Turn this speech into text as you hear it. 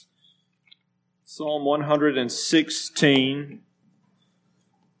Psalm 116.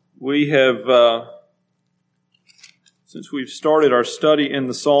 We have, since we've started our study in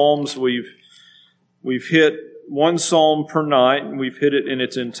the Psalms, we've hit one psalm per night, and we've hit it in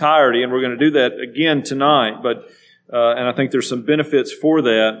its entirety, and we're going to do that again tonight. And I think there's some benefits for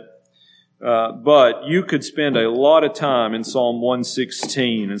that. But you could spend a lot of time in Psalm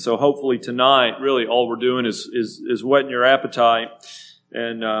 116, and so hopefully tonight, really all we're doing is whetting your appetite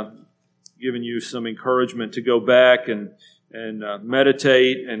and giving you some encouragement to go back and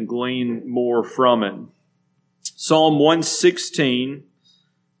meditate and glean more from it. Psalm 116,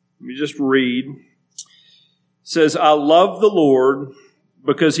 let me just read. It says, I love the Lord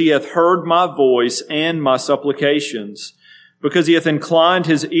because He hath heard my voice and my supplications, because He hath inclined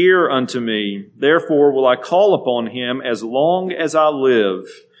His ear unto me. Therefore will I call upon Him as long as I live.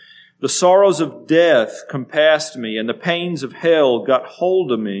 The sorrows of death compassed me, and the pains of hell got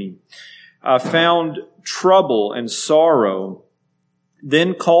hold of me. I found trouble and sorrow.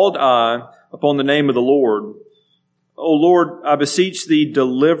 Then called I upon the name of the Lord. O Lord, I beseech Thee,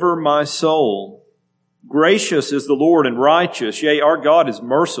 deliver my soul. Gracious is the Lord and righteous. Yea, our God is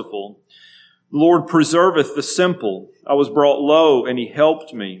merciful. The Lord preserveth the simple. I was brought low, and He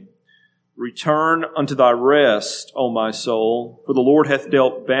helped me. Return unto thy rest, O my soul, for the Lord hath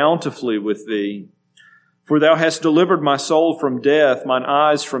dealt bountifully with thee. For Thou hast delivered my soul from death, mine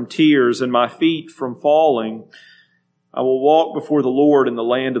eyes from tears, and my feet from falling. I will walk before the Lord in the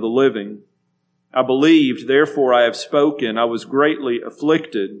land of the living. I believed, therefore I have spoken. I was greatly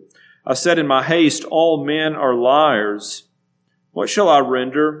afflicted. I said in my haste, all men are liars. What shall I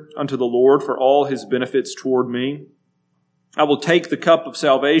render unto the Lord for all His benefits toward me? I will take the cup of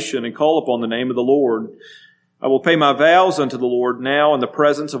salvation and call upon the name of the Lord. I will pay my vows unto the Lord now in the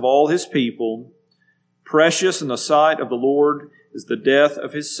presence of all His people. Precious in the sight of the Lord is the death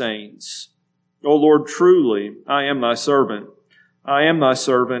of His saints. O Lord, truly I am Thy servant. I am Thy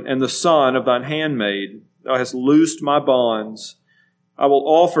servant and the son of Thine handmaid. Thou hast loosed my bonds. I will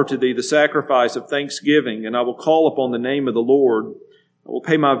offer to Thee the sacrifice of thanksgiving, and I will call upon the name of the Lord. I will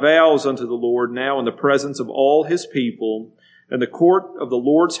pay my vows unto the Lord now in the presence of all His people, in the court of the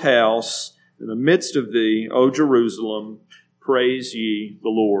Lord's house, in the midst of Thee, O Jerusalem. Praise ye the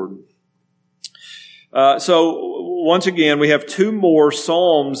Lord. So once again, we have two more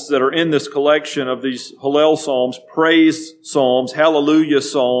psalms that are in this collection of these Hallel psalms, praise psalms, hallelujah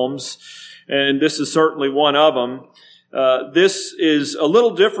psalms, and this is certainly one of them. This is a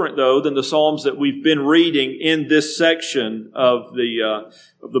little different, though, than the psalms that we've been reading in this section of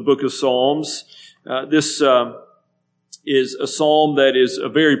the book of Psalms. This is a psalm that is a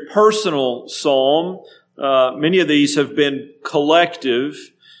very personal psalm. Many of these have been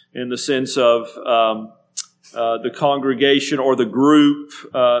collective in the sense of the congregation or the group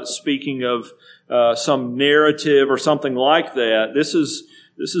speaking of some narrative or something like that. This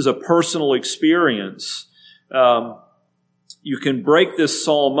is a personal experience. You can break this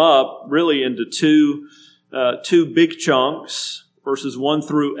psalm up really into two big chunks, verses 1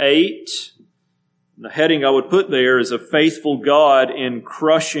 through 8. The heading I would put there is a faithful God in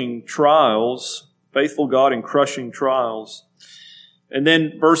crushing trials. Faithful God in crushing trials. And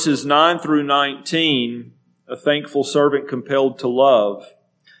then verses 9 through 19, a thankful servant compelled to love.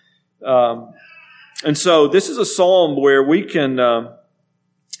 And so this is a psalm where we can,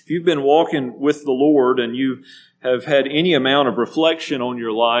 if you've been walking with the Lord and you have had any amount of reflection on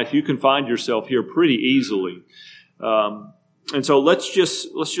your life, you can find yourself here pretty easily. And so let's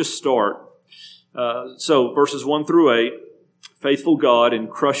just start. So verses 1 through 8, faithful God in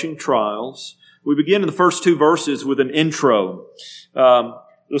crushing trials. We begin in the first two verses with an intro.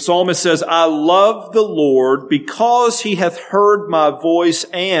 The psalmist says, I love the Lord because He hath heard my voice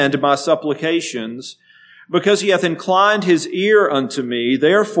and my supplications, because He hath inclined His ear unto me.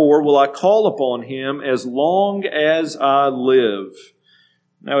 Therefore will I call upon Him as long as I live.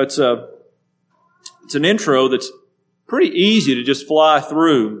 Now it's an intro that's pretty easy to just fly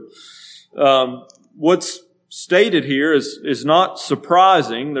through. What's stated here is not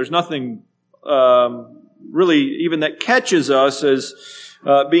surprising. There's nothing really even that catches us as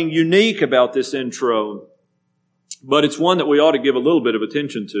being unique about this intro. But it's one that we ought to give a little bit of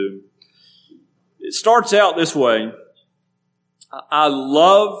attention to. It starts out this way. I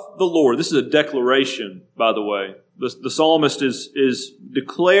love the Lord. This is a declaration, by the way. The psalmist is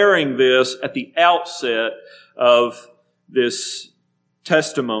declaring this at the outset of this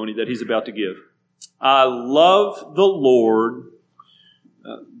testimony that he's about to give. I love the Lord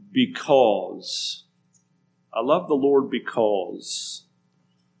because. I love the Lord because.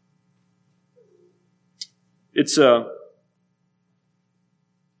 It's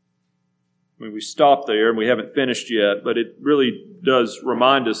I mean, we stopped there and we haven't finished yet, but it really does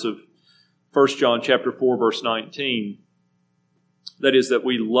remind us of 1 John chapter 4, verse 19. That is, that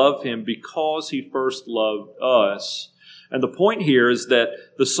we love Him because He first loved us. And the point here is that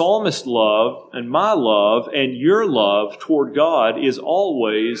the psalmist's love and my love and your love toward God is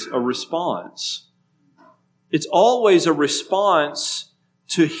always a response. It's always a response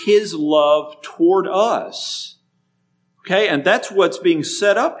to His love toward us. Okay, and that's what's being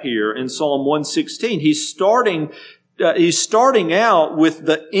set up here in Psalm 116. He's starting out with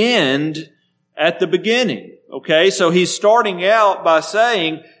the end at the beginning. Okay, so he's starting out by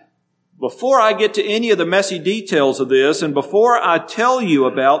saying, before I get to any of the messy details of this, and before I tell you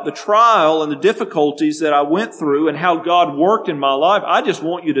about the trial and the difficulties that I went through and how God worked in my life, I just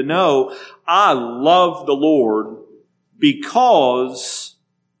want you to know I love the Lord because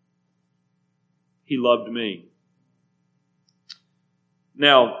He loved me.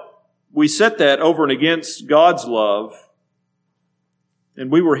 Now, we set that over and against God's love.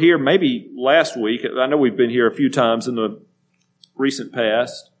 And we were here maybe last week. I know we've been here a few times in the recent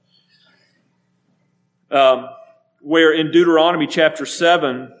past. Where in Deuteronomy chapter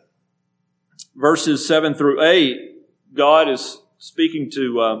 7, verses 7 through 8, God is speaking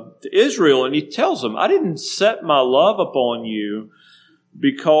to Israel, and He tells them, I didn't set my love upon you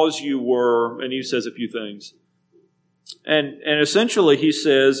because you were, and He says a few things. And essentially He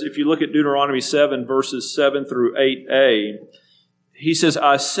says, if you look at Deuteronomy 7, verses 7 through 8a, He says,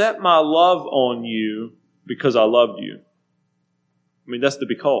 I set my love on you because I loved you. I mean, that's the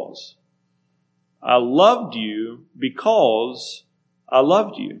because. I loved you because I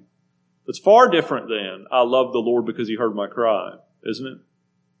loved you. It's far different than I love the Lord because He heard my cry, isn't it?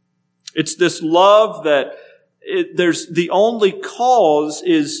 It's this love that there's the only cause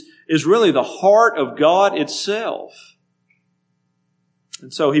is really the heart of God itself.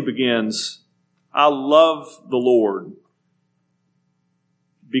 And so He begins, I love the Lord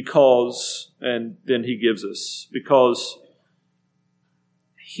because, and then He gives us, because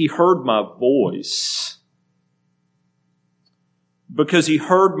He heard my voice, because He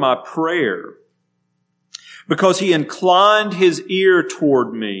heard my prayer, because He inclined His ear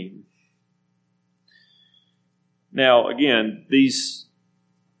toward me. Now, again, these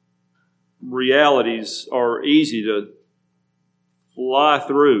realities are easy to fly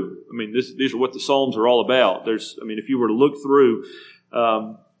through. I mean, these are what the Psalms are all about. If you were to look through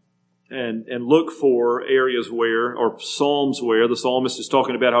and look for areas where, or Psalms where the psalmist is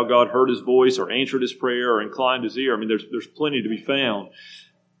talking about how God heard his voice or answered his prayer or inclined his ear. I mean, there's plenty to be found.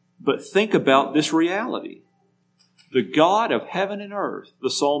 But think about this reality. The God of heaven and earth, the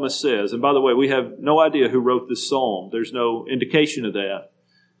psalmist says, and by the way, we have no idea who wrote this psalm. There's no indication of that.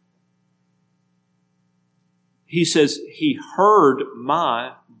 He says, He heard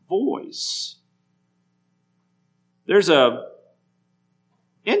my voice. There's a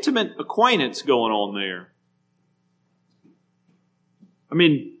intimate acquaintance going on there. I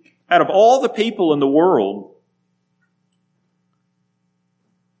mean, out of all the people in the world,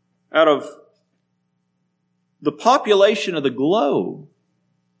 out of the population of the globe,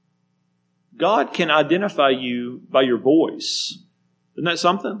 God can identify you by your voice. Isn't that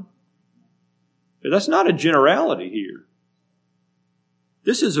something? That's not a generality here.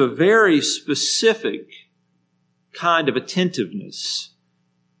 This is a very specific kind of attentiveness.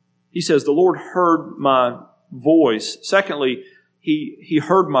 He says, the Lord heard my voice. Secondly, He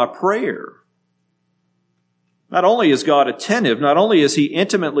heard my prayer. Not only is God attentive, not only is He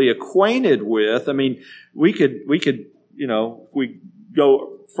intimately acquainted with, I mean, we could, if we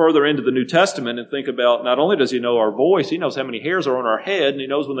go further into the New Testament and think about, not only does He know our voice, He knows how many hairs are on our head, and He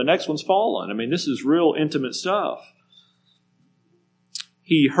knows when the next one's fallen. I mean, this is real intimate stuff.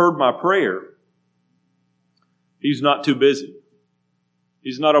 He heard my prayer. He's not too busy.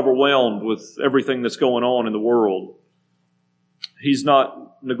 He's not overwhelmed with everything that's going on in the world. He's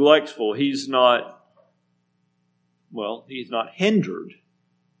not neglectful. He's not hindered.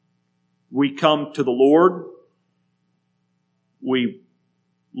 We come to the Lord. We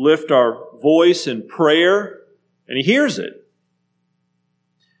lift our voice in prayer, and He hears it.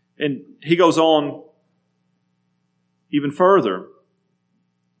 And He goes on even further.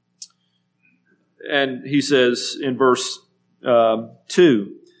 And He says in verse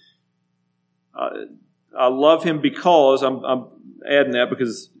 2, I love Him because, I'm adding that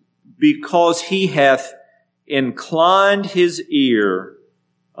because He hath inclined His ear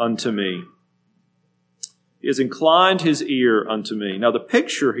unto me. He has inclined His ear unto me. Now the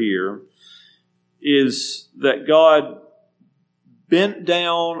picture here is that God bent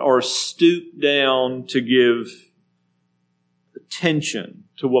down or stooped down to give attention,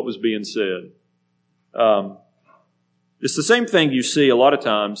 to what was being said. It's the same thing you see a lot of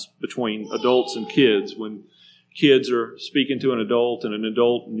times between adults and kids. When kids are speaking to an adult and an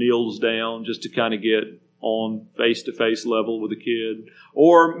adult kneels down just to kind of get on face-to-face level with a kid.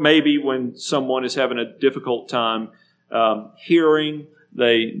 Or maybe when someone is having a difficult time hearing,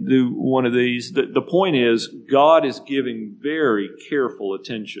 they do one of these. The point is, God is giving very careful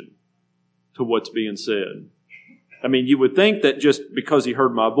attention to what's being said. I mean, you would think that just because He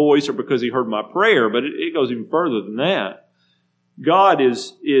heard my voice or because He heard my prayer, but it goes even further than that. God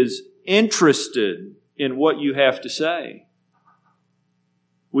is interested in what you have to say.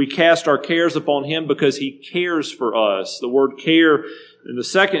 We cast our cares upon Him because He cares for us. The word care, and the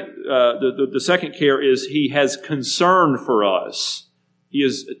second care is He has concern for us. He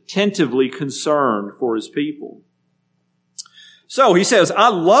is attentively concerned for His people. So He says, I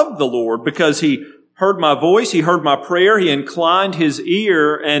love the Lord because He heard my voice, He heard my prayer, He inclined His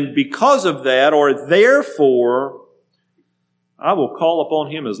ear, and because of that, or therefore, I will call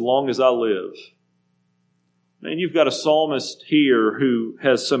upon Him as long as I live. And you've got a psalmist here who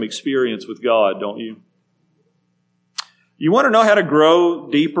has some experience with God, don't you? You want to know how to grow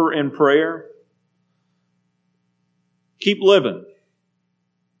deeper in prayer? Keep living.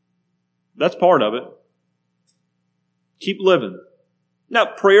 That's part of it. Keep living. Now,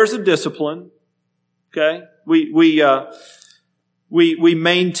 prayer's a discipline. Okay? We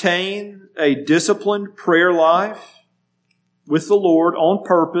maintain a disciplined prayer life with the Lord on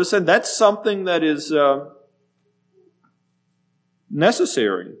purpose, and that's something that is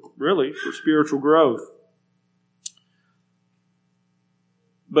necessary, really, for spiritual growth.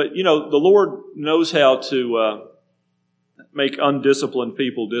 But, the Lord knows how to make undisciplined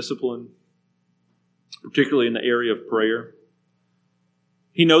people disciplined, particularly in the area of prayer.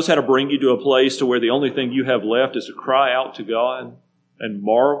 He knows how to bring you to a place to where the only thing you have left is to cry out to God and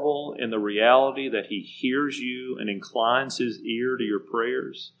marvel in the reality that He hears you and inclines His ear to your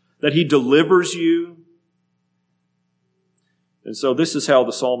prayers, that He delivers you. And so this is how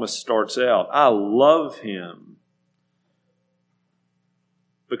the psalmist starts out. I love Him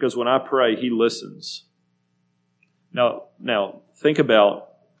because when I pray, He listens. Now think about,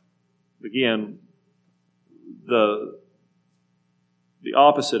 again, the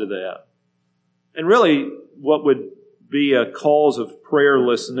opposite of that. And really, what would be a cause of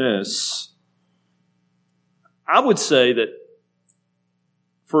prayerlessness, I would say that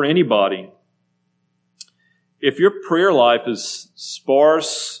for anybody, if your prayer life is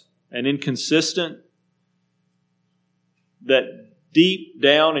sparse and inconsistent, that deep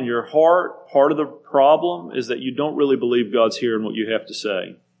down in your heart, part of the problem is that you don't really believe God's hearing what you have to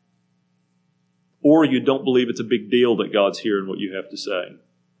say. Or you don't believe it's a big deal that God's hearing what you have to say.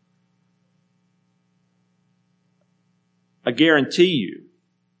 I guarantee you,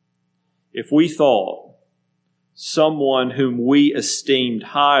 if we thought someone whom we esteemed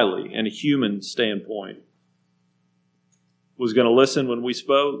highly in a human standpoint was going to listen when we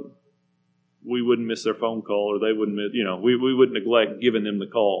spoke, we wouldn't miss their phone call, or they wouldn't miss, we wouldn't neglect giving them the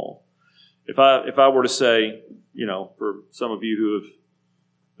call. If I were to say, for some of you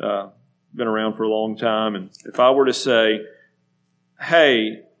who have been around for a long time, and if I were to say,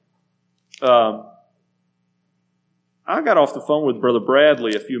 hey, I got off the phone with Brother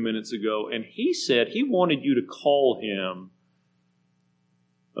Bradley a few minutes ago, and he said he wanted you to call him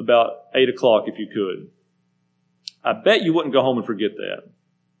about 8 o'clock if you could. I bet you wouldn't go home and forget that.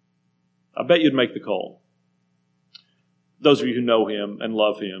 I bet you'd make the call. Those of you who know him and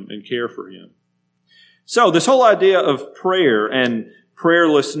love him and care for him. So this whole idea of prayer and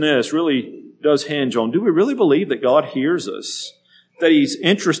prayerlessness really does hinge on, do we really believe that God hears us? That He's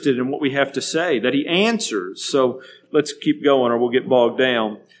interested in what we have to say? That He answers? So let's keep going or we'll get bogged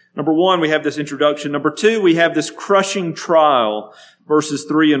down. Number 1, we have this introduction. Number 2, we have this crushing trial, verses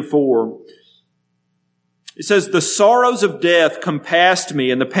 3 and 4. It says, the sorrows of death compassed me,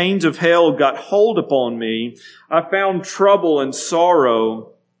 and the pains of hell got hold upon me. I found trouble and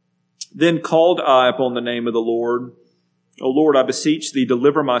sorrow. Then called I upon the name of the Lord. O Lord, I beseech Thee,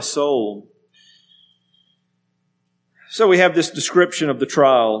 deliver my soul. So we have this description of the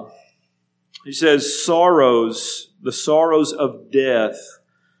trial. He says, the sorrows of death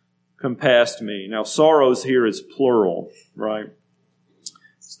compassed me. Now, sorrows here is plural, right?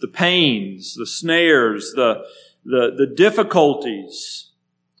 It's the pains, the snares, the difficulties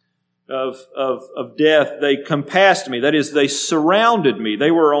of death. They compassed me. That is, they surrounded me.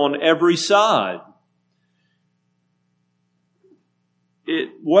 They were on every side. It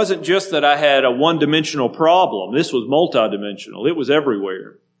wasn't just that I had a one-dimensional problem. This was multidimensional. It was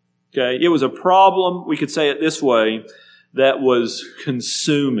everywhere. Okay? It was a problem, we could say it this way, that was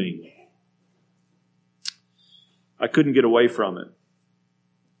consuming. I couldn't get away from it.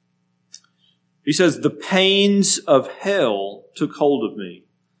 He says, the pains of hell took hold of me.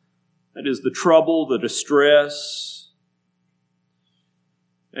 That is the trouble, the distress.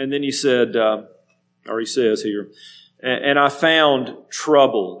 And then he said, or he says here, and I found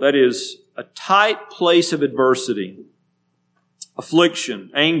trouble. That is a tight place of adversity,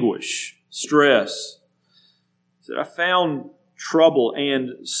 affliction, anguish, stress. He said, I found trouble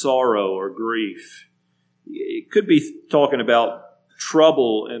and sorrow or grief. It could be talking about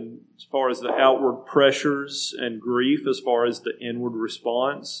trouble and as far as the outward pressures and grief as far as the inward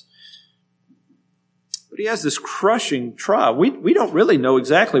response. But he has this crushing trial. We don't really know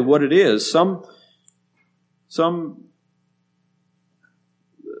exactly what it is. Some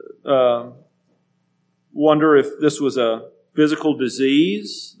wonder if this was a physical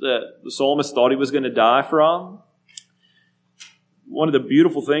disease that the psalmist thought he was going to die from. One of the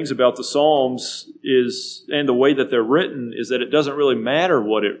beautiful things about the Psalms is, and the way that they're written, is that it doesn't really matter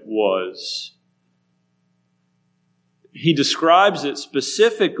what it was. He describes it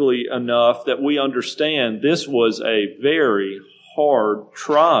specifically enough that we understand this was a very hard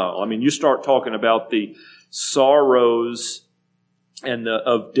trial. I mean, you start talking about the sorrows and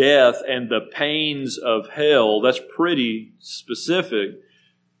of death and the pains of hell. That's pretty specific.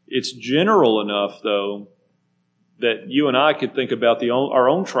 It's general enough, though, that you and I could think about our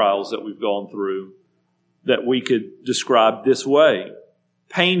own trials that we've gone through, that we could describe this way: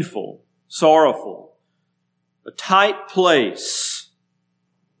 painful, sorrowful, a tight place.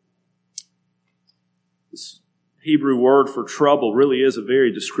 This Hebrew word for trouble really is a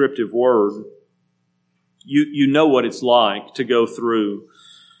very descriptive word. You know what it's like to go through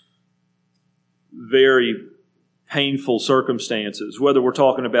very painful circumstances, whether we're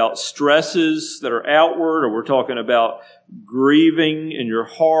talking about stresses that are outward or we're talking about grieving in your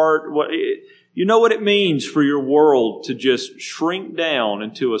heart. You know what it means for your world to just shrink down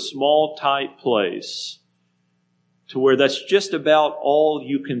into a small, tight place to where that's just about all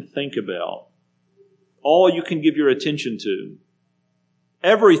you can think about, all you can give your attention to.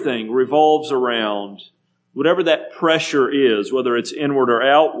 Everything revolves around whatever that pressure is, whether it's inward or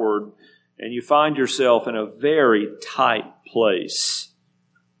outward, and you find yourself in a very tight place.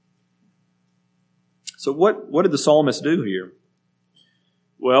 So what did the psalmist do here?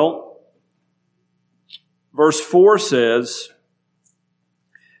 Well, verse 4 says,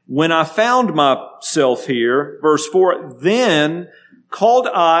 when I found myself here, verse 4, then called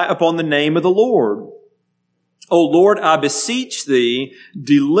I upon the name of the Lord. O Lord, I beseech thee,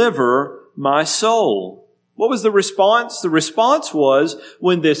 deliver my soul. What was the response? The response was,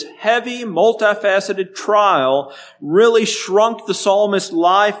 when this heavy, multifaceted trial really shrunk the psalmist's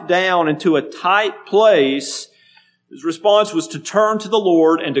life down into a tight place, his response was to turn to the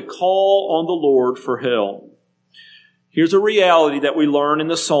Lord and to call on the Lord for help. Here's a reality that we learn in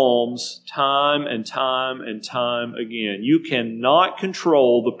the Psalms time and time and time again. You cannot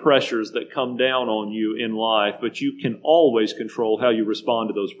control the pressures that come down on you in life, but you can always control how you respond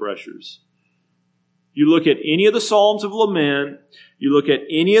to those pressures. You look at any of the Psalms of lament, you look at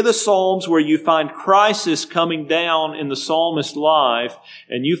any of the Psalms where you find crisis coming down in the psalmist's life,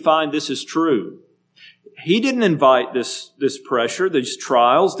 and you find this is true. He didn't invite this pressure, these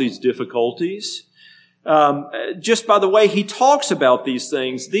trials, these difficulties. Just by the way he talks about these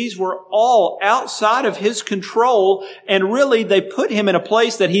things, these were all outside of his control, and really they put him in a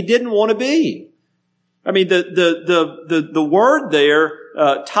place that he didn't want to be. I mean, the word there,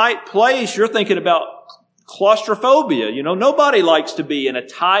 tight place, you're thinking about claustrophobia. You know, nobody likes to be in a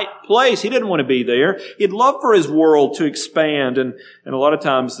tight place. He didn't want to be there. He'd love for his world to expand, and a lot of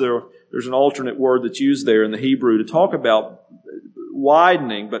times there's an alternate word that's used there in the Hebrew to talk about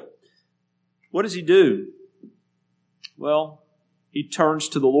widening. But what does he do? Well, he turns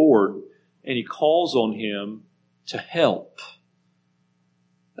to the Lord and he calls on Him to help.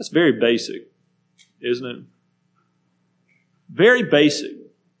 That's very basic, isn't it? Very basic.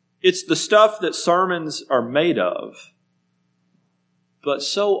 It's the stuff that sermons are made of. But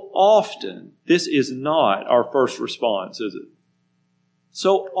so often, this is not our first response, is it?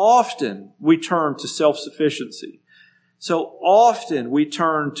 So often, we turn to self-sufficiency. So often, we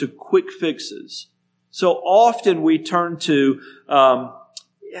turn to quick fixes. So often, we turn to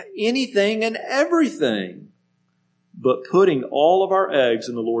anything and everything, but putting all of our eggs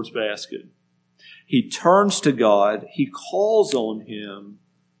in the Lord's basket. He turns to God. He calls on Him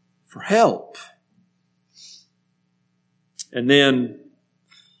for help. And then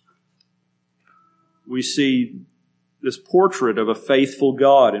we see this portrait of a faithful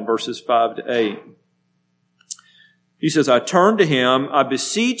God in verses 5 to 8. He says, I turned to him, I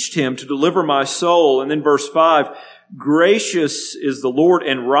beseeched him to deliver my soul. And then verse 5, gracious is the Lord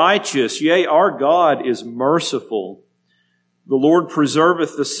and righteous. Yea, our God is merciful. The Lord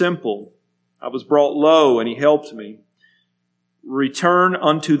preserveth the simple. I was brought low, and he helped me. Return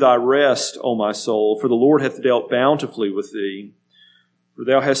unto thy rest, O my soul, for the Lord hath dealt bountifully with thee. For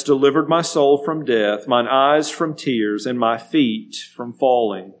thou hast delivered my soul from death, mine eyes from tears, and my feet from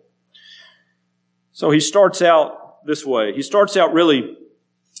falling. So he starts out this way. He starts out really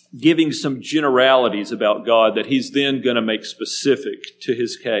giving some generalities about God that he's then going to make specific to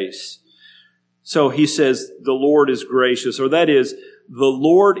his case. So he says, the Lord is gracious, or that is, the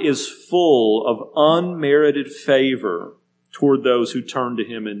Lord is full of unmerited favor toward those who turn to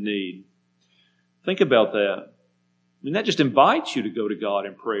him in need. Think about that. I mean, that just invites you to go to God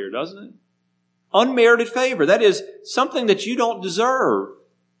in prayer, doesn't it? Unmerited favor. That is something that you don't deserve.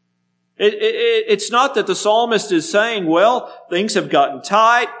 It's not that the psalmist is saying, well, things have gotten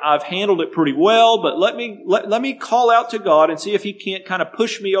tight, I've handled it pretty well, but let me call out to God and see if he can't kind of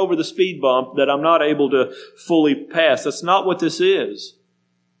push me over the speed bump that I'm not able to fully pass. That's not what this is.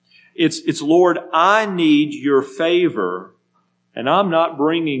 It's Lord, I need your favor, and I'm not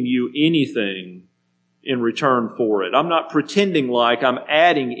bringing you anything in return for it. I'm not pretending like I'm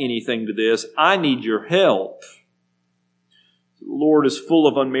adding anything to this. I need your help. The Lord is full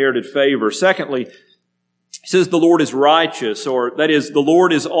of unmerited favor. Secondly, he says the Lord is righteous, or that is, the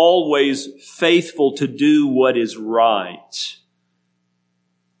Lord is always faithful to do what is right.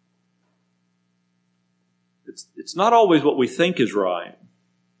 It's not always what we think is right.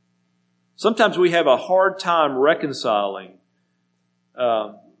 Sometimes we have a hard time reconciling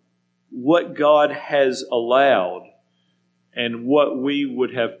what God has allowed and what we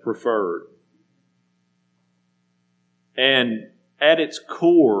would have preferred. And at its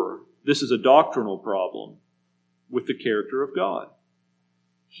core, this is a doctrinal problem with the character of God.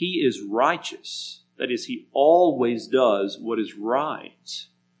 He is righteous. That is, he always does what is right.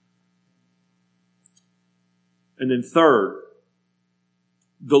 And then third,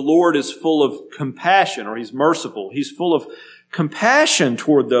 the Lord is full of compassion, or he's merciful. He's full of compassion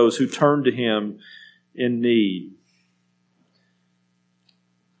toward those who turn to him in need.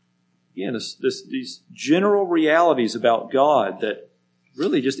 Again, these general realities about God that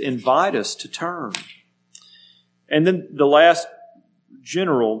really just invite us to turn. And then the last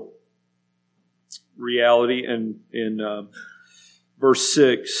general reality in verse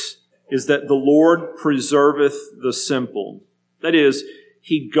 6 is that the Lord preserveth the simple. That is,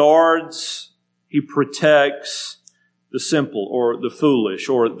 he guards, he protects the simple or the foolish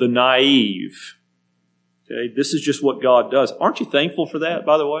or the naive. Okay, this is just what God does. Aren't you thankful for that,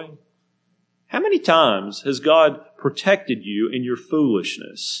 by the way? How many times has God protected you in your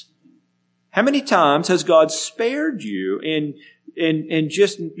foolishness? How many times has God spared you in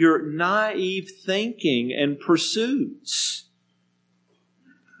just your naive thinking and pursuits?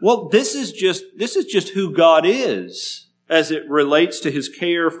 Well, this is just who God is as it relates to his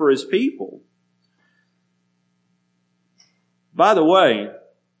care for his people. By the way,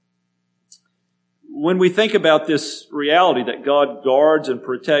 when we think about this reality that God guards and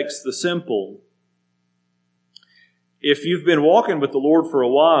protects the simple, if you've been walking with the Lord for a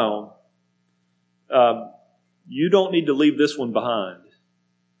while, you don't need to leave this one behind.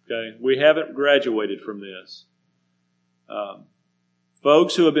 Okay? We haven't graduated from this.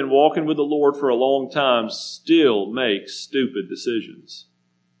 Folks who have been walking with the Lord for a long time still make stupid decisions.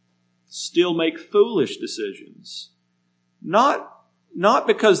 Still make foolish decisions. Not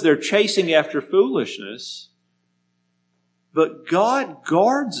because they're chasing after foolishness, but God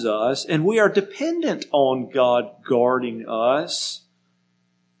guards us, and we are dependent on God guarding us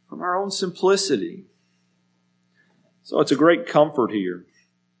from our own simplicity. So it's a great comfort here.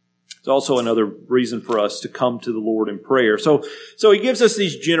 It's also another reason for us to come to the Lord in prayer. So he gives us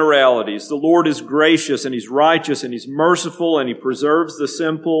these generalities. The Lord is gracious, and he's righteous, and he's merciful, and he preserves the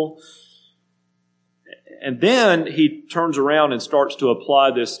simple. And then he turns around and starts to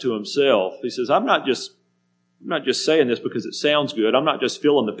apply this to himself. He says, I'm not just saying this because it sounds good. I'm not just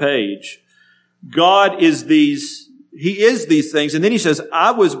filling the page. God is he is these things. And then he says,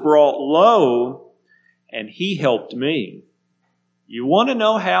 I was brought low and he helped me. You want to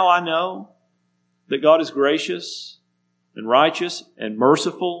know how I know that God is gracious and righteous and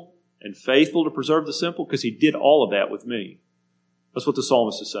merciful and faithful to preserve the simple? Because he did all of that with me. That's what the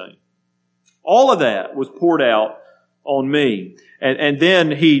psalmist is saying. All of that was poured out on me. And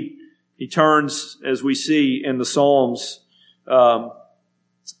then he turns, as we see in the Psalms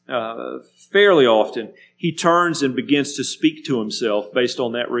fairly often, he turns and begins to speak to himself based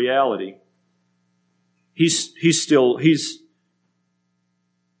on that reality. he's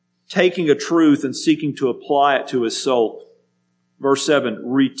taking a truth and seeking to apply it to his soul. Verse 7,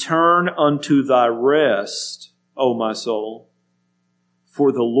 return unto thy rest, O my soul,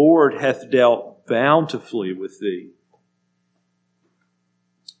 for the Lord hath dealt bountifully with thee.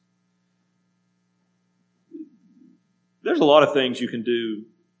 There's a lot of things you can do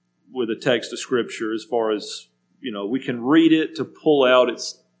with a text of Scripture as far as, we can read it to pull out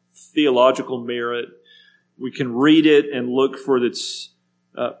its theological merit. We can read it and look for its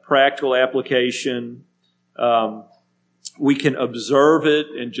practical application. We can observe it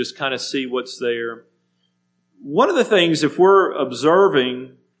and just kind of see what's there. One of the things, if we're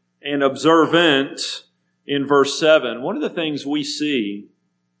observing and observant in verse 7, one of the things we see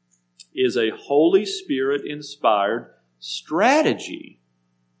is a Holy Spirit-inspired strategy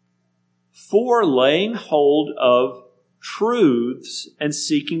for laying hold of truths and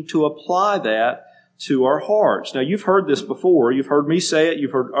seeking to apply that to our hearts. Now, you've heard this before. You've heard me say it.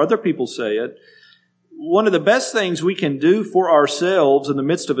 You've heard other people say it. One of the best things we can do for ourselves in the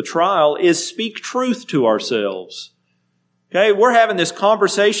midst of a trial is speak truth to ourselves. Okay, we're having this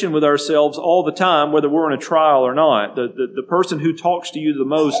conversation with ourselves all the time, whether we're in a trial or not. The person who talks to you the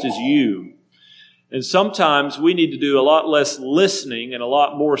most is you. And sometimes we need to do a lot less listening and a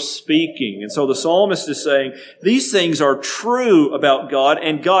lot more speaking. And so the psalmist is saying, these things are true about God,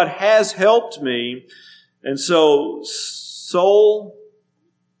 and God has helped me. And so, soul,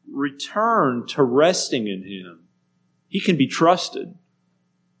 return to resting in Him. He can be trusted.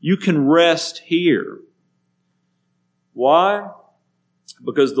 You can rest here. Why?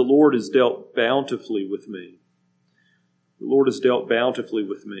 Because the Lord has dealt bountifully with me. The Lord has dealt bountifully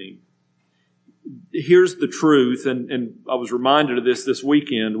with me. Here's the truth, and I was reminded of this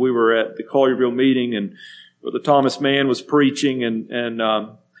weekend. We were at the Collierville meeting, and Brother Thomas Mann was preaching, and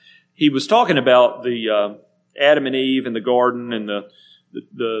he was talking about the Adam and Eve in the garden, and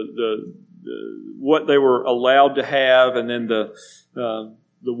the what they were allowed to have, and then the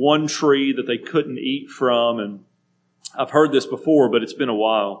one tree that they couldn't eat from. And I've heard this before, but it's been a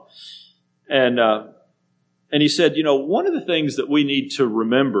while. And he said, one of the things that we need to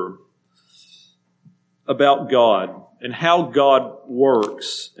remember about God and how God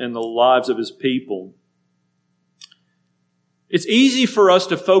works in the lives of His people, it's easy for us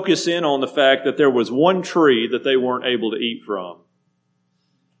to focus in on the fact that there was one tree that they weren't able to eat from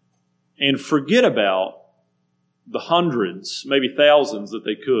and forget about the hundreds, maybe thousands that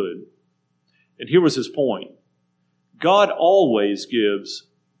they could. And here was his point. God always gives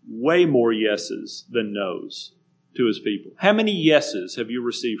way more yeses than nos to His people. How many yeses have you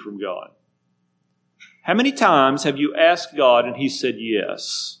received from God? How many times have you asked God and He said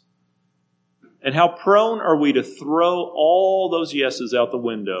yes? And how prone are we to throw all those yeses out the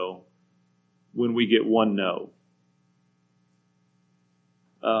window when we get one no?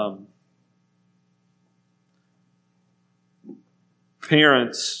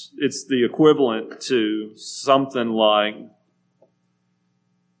 Parents, it's the equivalent to something like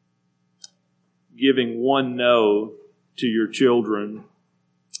giving one no to your children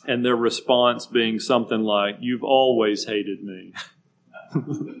and their response being something like, "You've always hated me."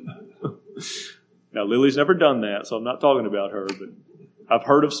 Now, Lily's never done that, so I'm not talking about her, but I've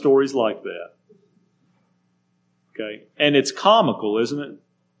heard of stories like that. Okay? And it's comical, isn't it?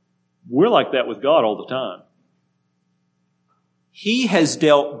 We're like that with God all the time. He has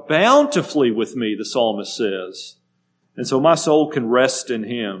dealt bountifully with me, the psalmist says. And so my soul can rest in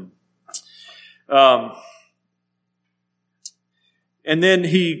Him. And then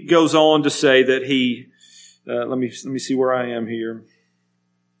he goes on to say that he, let me see where I am here.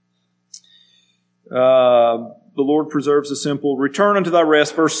 The Lord preserves the simple. Return unto thy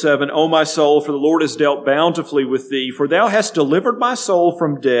rest, verse 7. O my soul, for the Lord has dealt bountifully with thee. For thou hast delivered my soul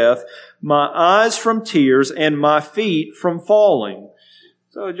from death, my eyes from tears, and my feet from falling.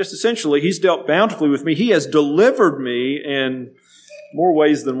 So just essentially, He's dealt bountifully with me. He has delivered me in more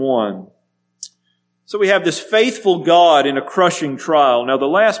ways than one. So we have this faithful God in a crushing trial. Now the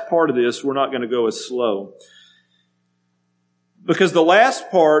last part of this, we're not going to go as slow. Because the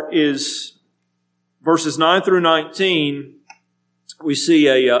last part is verses 9 through 19, we see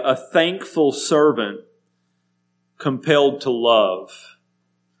a thankful servant compelled to love.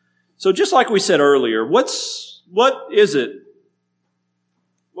 So just like we said earlier, what is it?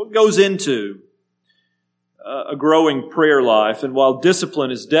 What goes into a growing prayer life? And while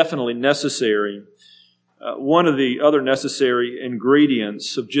discipline is definitely necessary, one of the other necessary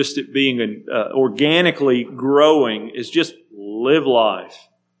ingredients of just it being organically growing is just live life.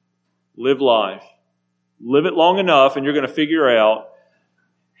 Live life. Live it long enough and you're going to figure out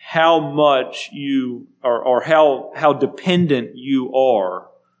how much you or how dependent you are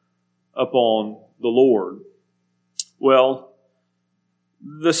upon the Lord? Well,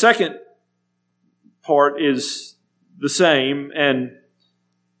 the second part is the same, and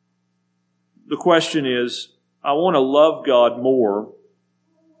the question is, I want to love God more.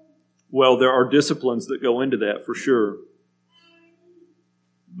 Well, there are disciplines that go into that for sure.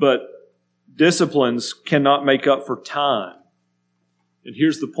 But disciplines cannot make up for time. And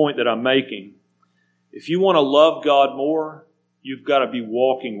here's the point that I'm making. If you want to love God more, you've got to be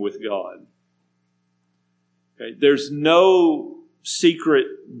walking with God. Okay? There's no secret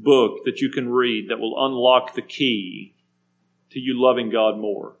book that you can read that will unlock the key to you loving God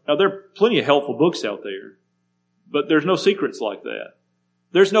more. Now, there are plenty of helpful books out there, but there's no secrets like that.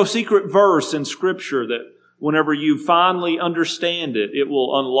 There's no secret verse in Scripture that whenever you finally understand it, it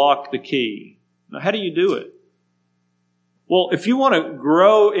will unlock the key. Now, how do you do it? Well, if you want to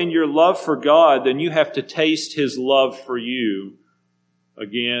grow in your love for God, then you have to taste His love for you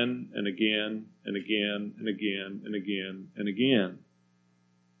again and again and again and again and again and again.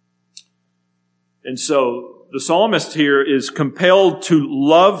 And so the psalmist here is compelled to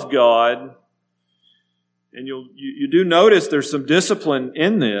love God. And you do notice there's some discipline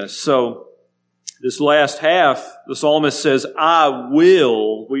in this. So this last half, the psalmist says, I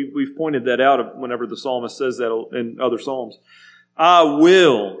will. We've pointed that out whenever the psalmist says that in other psalms. I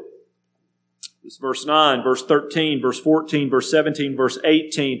will. This verse 9, verse 13, verse 14, verse 17, verse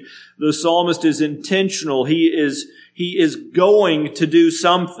 18. The psalmist is intentional. He is going to do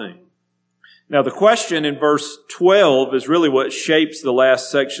something. Now the question in verse 12 is really what shapes the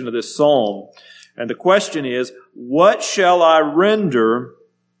last section of this psalm. And the question is, what shall I render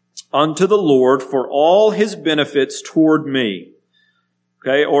unto the Lord for all His benefits toward me?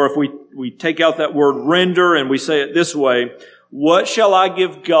 Okay, or if we take out that word render and we say it this way, what shall I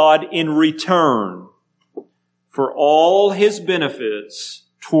give God in return for all His benefits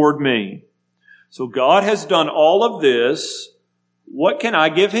toward me? So God has done all of this. What can I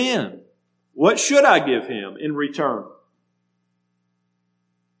give Him? What should I give Him in return?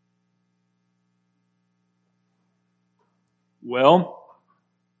 Well,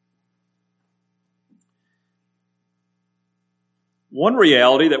 one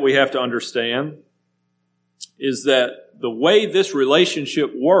reality that we have to understand is that the way this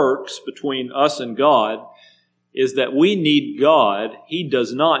relationship works between us and God is that we need God. He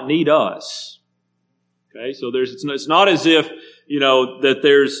does not need us. Okay, so it's not as if, that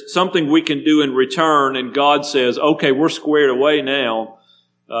there's something we can do in return and God says, okay, we're squared away now.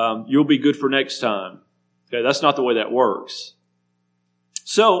 You'll be good for next time. Okay, that's not the way that works.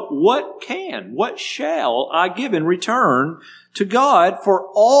 So what shall I give in return to God for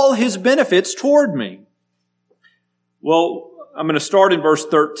all His benefits toward me? Well, I'm going to start in verse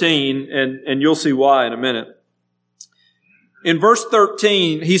 13, and you'll see why in a minute. In verse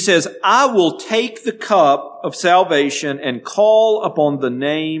 13, he says, I will take the cup of salvation and call upon the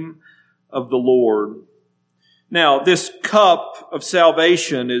name of the Lord. Now, this cup of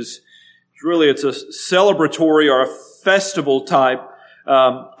salvation it's a celebratory or a festival type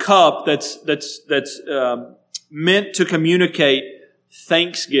cup that's meant to communicate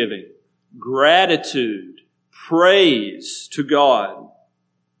thanksgiving, gratitude, praise to God.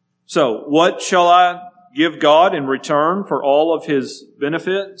 So, what shall I give God in return for all of His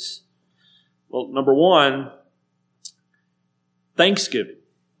benefits? Well, number one, thanksgiving.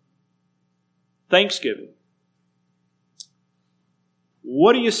 Thanksgiving.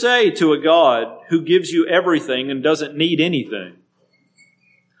 What do you say to a God who gives you everything and doesn't need anything?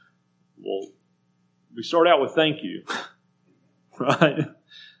 Well, we start out with thank you, right?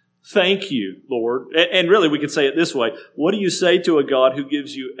 Thank you, Lord. And really we could say it this way. What do you say to a God who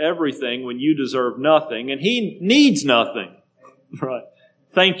gives you everything when you deserve nothing and He needs nothing? Right.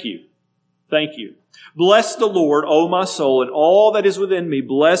 Thank you. Thank you. Bless the Lord, O my soul, and all that is within me.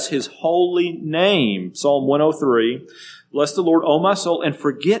 Bless His holy name. Psalm 103. Bless the Lord, O my soul, and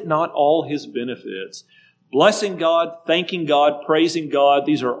forget not all His benefits. Blessing God, thanking God, praising God,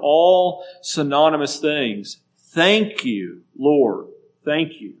 these are all synonymous things. Thank you, Lord.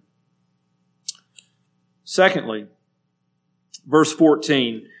 Thank you. Secondly, verse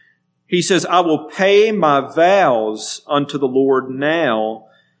 14, he says, I will pay my vows unto the Lord now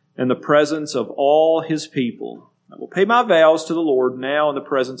in the presence of all His people. I will pay my vows to the Lord now in the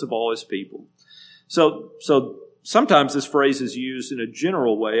presence of all His people. So sometimes this phrase is used in a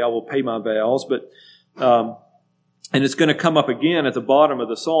general way. I will pay my vows, but and it's going to come up again at the bottom of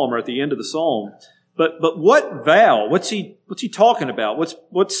the psalm or at the end of the psalm. But what vow? What's he talking about?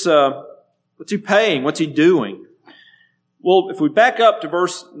 What's he paying? What's he doing? Well, if we back up to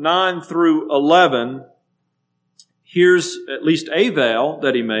verse 9 through 11, here's at least a vow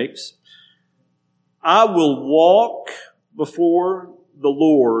that he makes. I will walk before the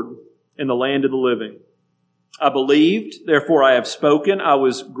Lord in the land of the living. I believed, therefore I have spoken. I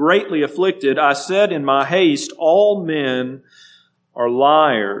was greatly afflicted. I said in my haste, all men are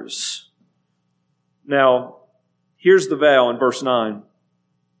liars. Now, here's the vow in verse 9.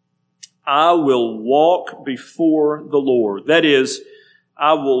 I will walk before the Lord. That is,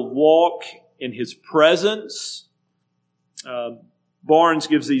 I will walk in His presence. Barnes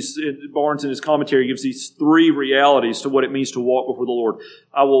in his commentary gives these three realities to what it means to walk before the Lord.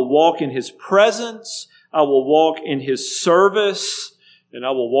 I will walk in His presence, I will walk in His service, and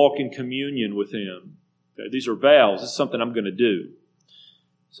I will walk in communion with Him. Okay, these are vows. This is something I'm going to do.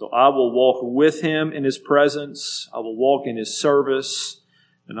 So I will walk with Him in His presence, I will walk in His service,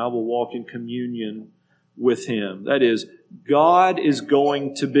 and I will walk in communion with Him. That is, God is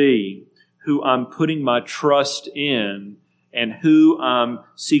going to be who I'm putting my trust in and who I'm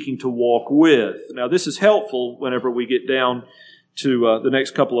seeking to walk with. Now, this is helpful whenever we get down to the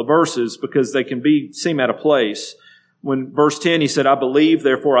next couple of verses because they can seem out of place. When verse 10, he said, I believe,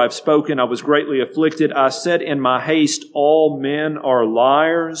 therefore I've spoken. I was greatly afflicted. I said in my haste, all men are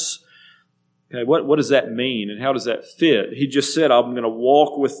liars. Okay, what does that mean and how does that fit? He just said, I'm going to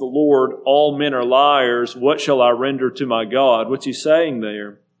walk with the Lord. All men are liars. What shall I render to my God? What's he saying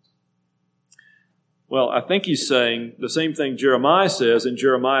there? Well, I think he's saying the same thing Jeremiah says in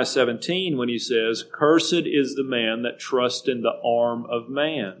Jeremiah 17 when he says, cursed is the man that trusts in the arm of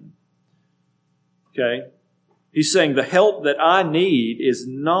man. Okay? He's saying the help that I need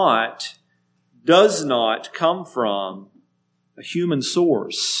does not come from a human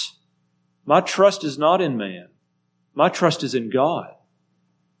source. My trust is not in man. My trust is in God.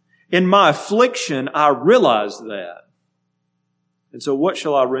 In my affliction, I realize that. And so what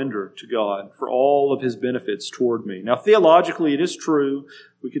shall I render to God for all of His benefits toward me? Now, theologically, it is true.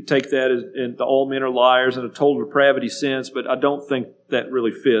 We could take that as in the all men are liars in a total depravity sense, but I don't think that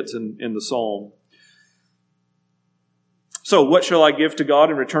really fits in the psalm. So what shall I give to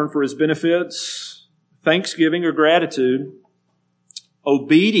God in return for His benefits? Thanksgiving or gratitude.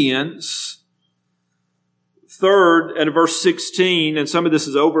 Obedience. Third, at verse 16, and some of this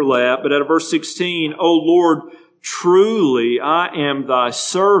is overlap, but at verse 16, O Lord, truly I am Thy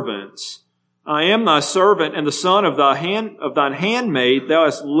servant. I am Thy servant and the son of Thine handmaid. Thou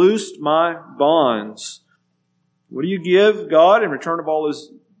hast loosed my bonds. What do you give God in return of all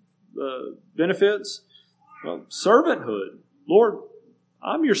His benefits? Well, servanthood. Lord,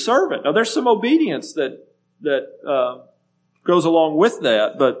 I'm your servant. Now, there's some obedience that goes along with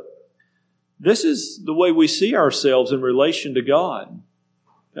that, but this is the way we see ourselves in relation to God.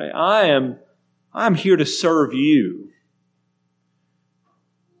 Okay, I'm here to serve you.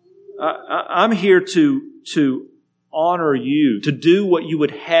 I'm here to honor you, to do what you would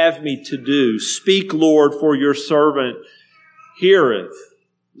have me to do. Speak, Lord, for your servant heareth.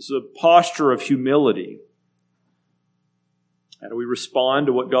 This is a posture of humility. How do we respond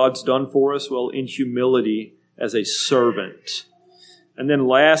to what God's done for us? Well, in humility as a servant. And then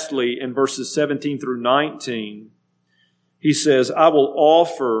lastly, in verses 17 through 19, he says, I will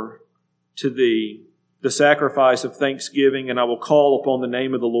offer to Thee the sacrifice of thanksgiving, and I will call upon the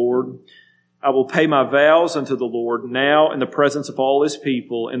name of the Lord. I will pay my vows unto the Lord now in the presence of all His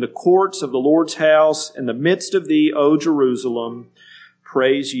people, in the courts of the Lord's house, in the midst of Thee, O Jerusalem.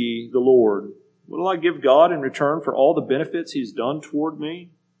 Praise ye the Lord. What will I give God in return for all the benefits He's done toward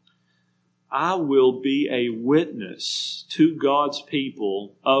me? I will be a witness to God's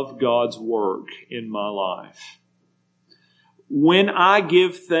people of God's work in my life. When I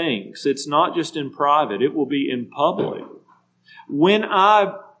give thanks, it's not just in private, it will be in public. When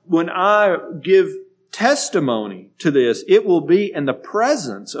I give testimony to this, it will be in the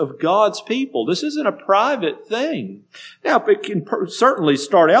presence of God's people. This isn't a private thing. Now, it can certainly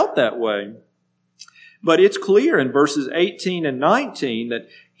start out that way, but it's clear in verses 18 and 19 that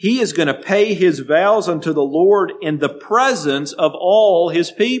he is going to pay his vows unto the Lord in the presence of all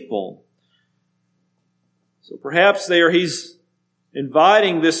His people. So perhaps he's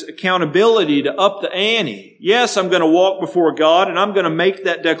inviting this accountability to up the ante. Yes, I'm going to walk before God and I'm going to make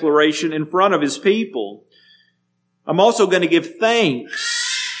that declaration in front of His people. I'm also going to give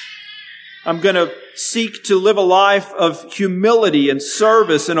thanks. I'm going to seek to live a life of humility and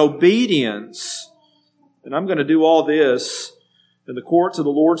service and obedience. And I'm going to do all this in the courts of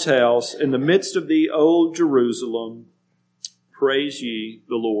the Lord's house, in the midst of Thee, O Jerusalem. Praise ye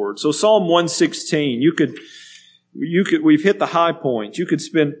the Lord. So Psalm 116, we've hit the high points. You could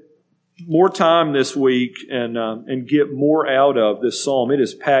spend more time this week and get more out of this psalm. It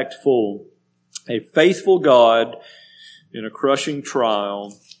is packed full. A faithful God in a crushing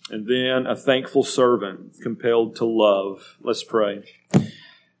trial, and then a thankful servant compelled to love. Let's pray.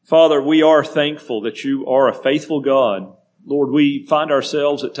 Father, we are thankful that you are a faithful God. Lord, we find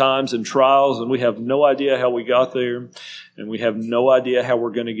ourselves at times in trials, and we have no idea how we got there, and we have no idea how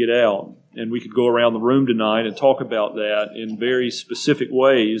we're going to get out. And we could go around the room tonight and talk about that in very specific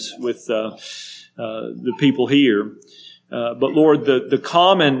ways with the people here. But Lord, the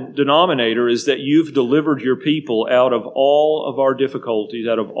common denominator is that you've delivered your people out of all of our difficulties,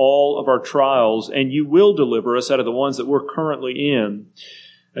 out of all of our trials, and you will deliver us out of the ones that we're currently in.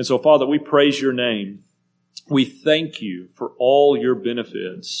 And so, Father, we praise your name. We thank you for all your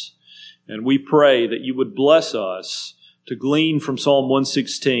benefits. And we pray that you would bless us to glean from Psalm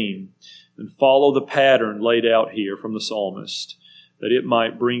 116 and follow the pattern laid out here from the psalmist, that it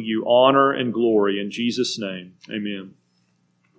might bring you honor and glory. In Jesus' name, amen.